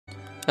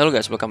Hello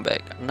guys, welcome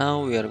back.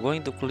 Now we are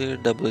going to clear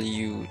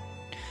WD-7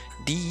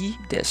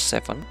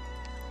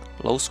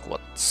 low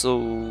squad.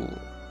 So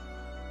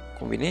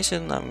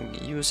combination I'm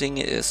using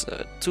is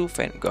 2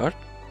 Vanguard,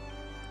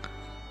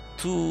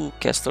 2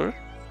 caster,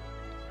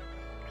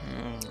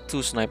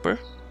 2 sniper,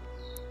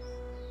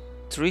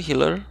 3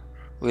 healer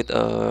with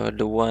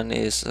the one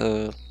is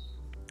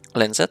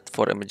lancet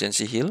for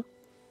emergency heal,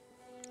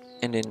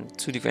 and then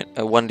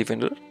 1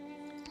 defender,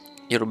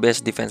 your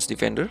best defense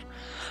defender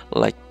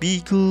like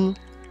Beagle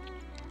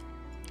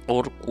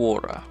or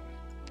Quora.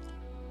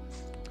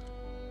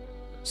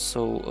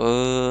 So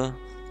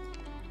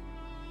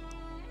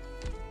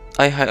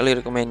I highly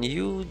recommend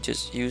you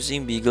just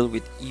using Beagle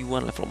with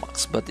E1 level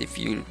max, but if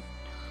you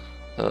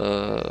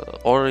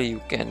or you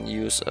can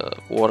use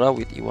Quora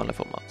with E1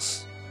 level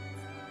max,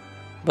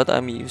 but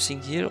I'm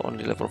using here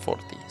only level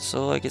 40,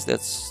 so I guess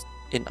that's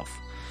enough.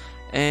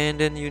 And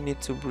then you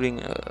need to bring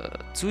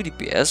 2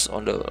 DPS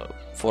on the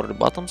for the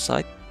bottom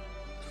side,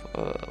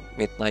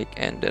 Midnight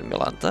and then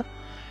Melanta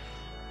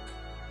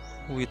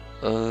with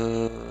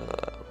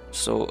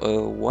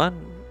one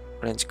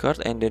range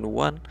guard and then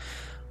one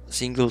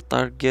single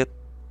target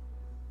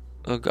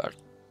guard.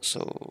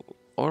 So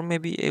or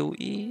maybe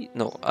AoE.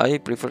 No, I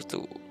prefer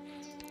to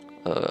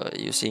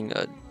using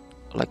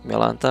like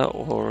Melanta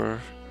or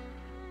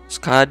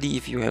Skadi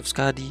if you have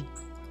Skadi,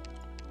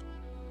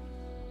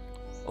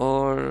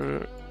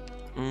 or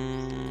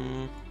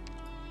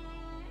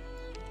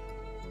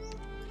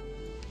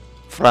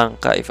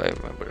Franca if I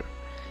remember.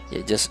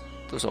 Yeah, just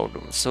to solve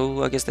them.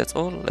 So I guess that's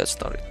all. Let's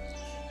start it.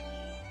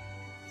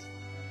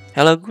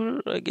 Helagur,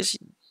 I guess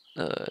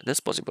that's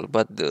possible,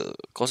 but the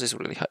cost is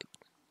really high.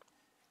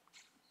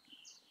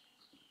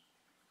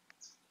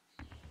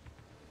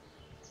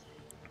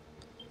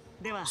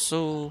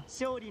 So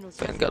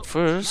Vanguard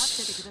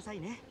first.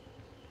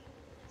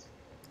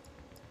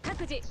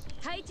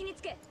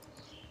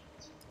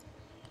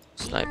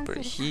 Sniper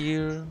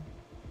here.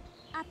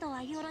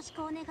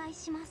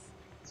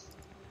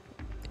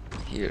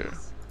 Here.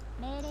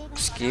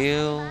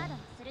 Skill.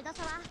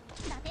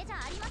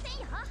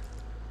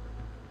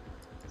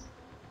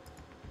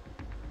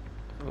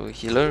 Oh,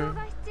 healer.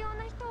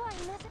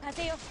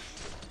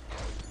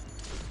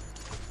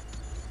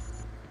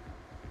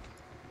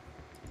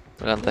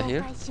 Ranta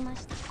here.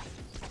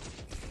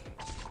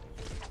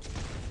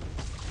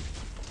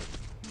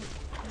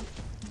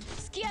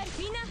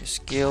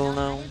 Skill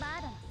now.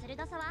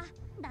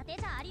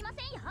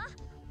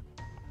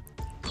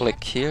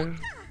 Click here.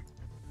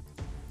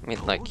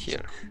 Midnight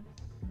here.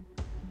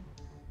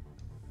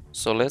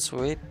 So let's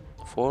wait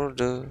for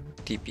the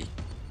TP.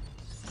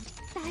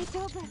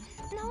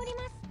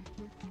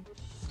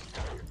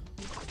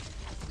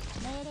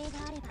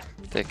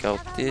 Take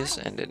out this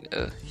and then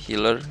a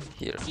healer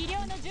here.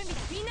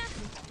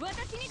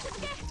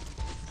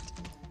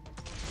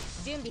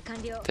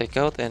 Take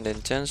out and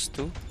then change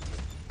to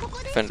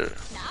defender.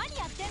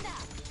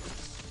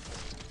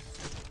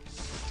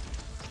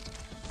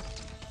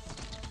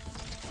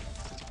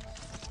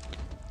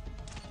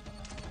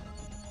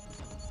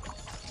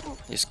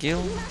 You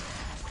skill.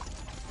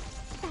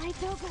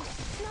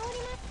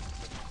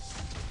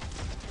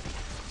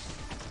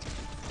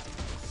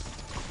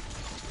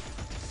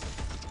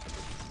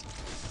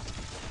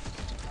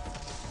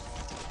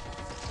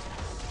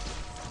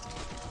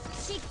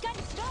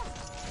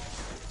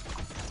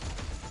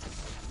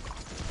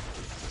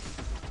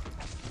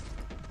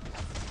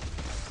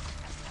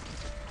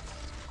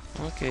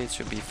 Okay, it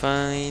should be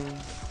fine.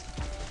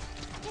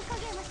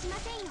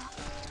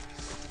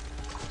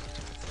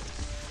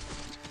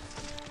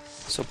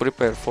 So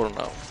prepare for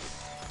now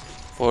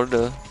for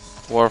the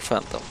War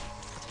Phantom.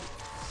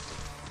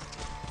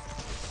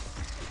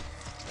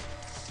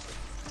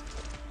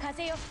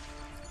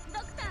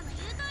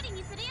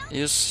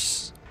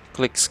 Use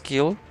click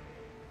skill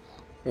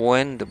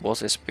when the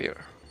boss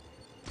appear.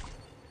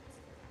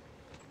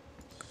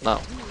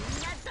 Now.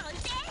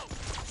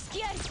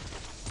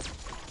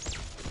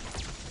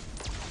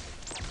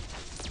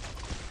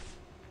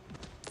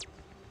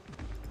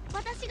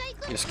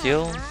 Use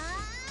skill.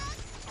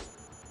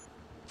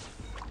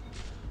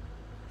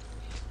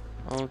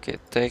 Okay,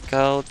 take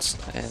out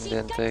and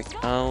then take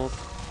out.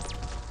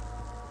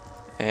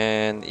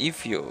 And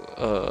if you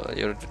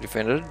your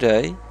defender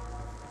die,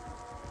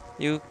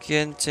 you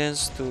can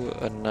change to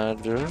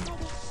another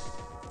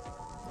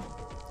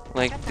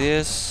like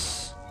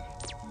this.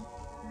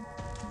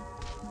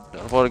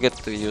 Don't forget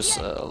to use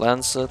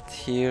Lancet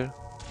here,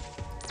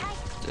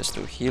 just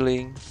do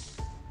healing.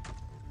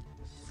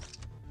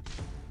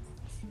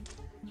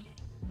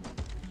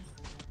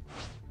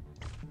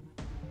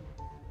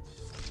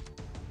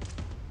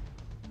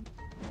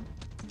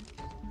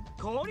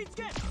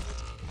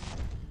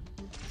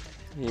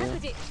 Yeah.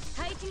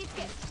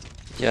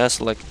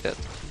 Just like that.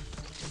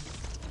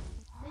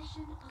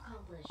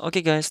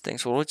 Okay guys,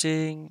 thanks for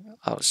watching.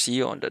 I'll see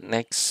you on the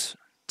next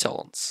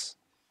challenge.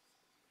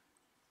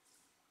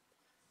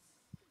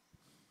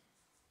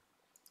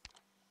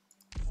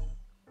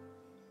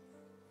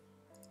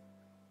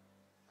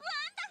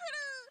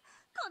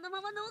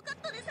 ノーカッ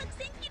トで作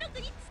戦切り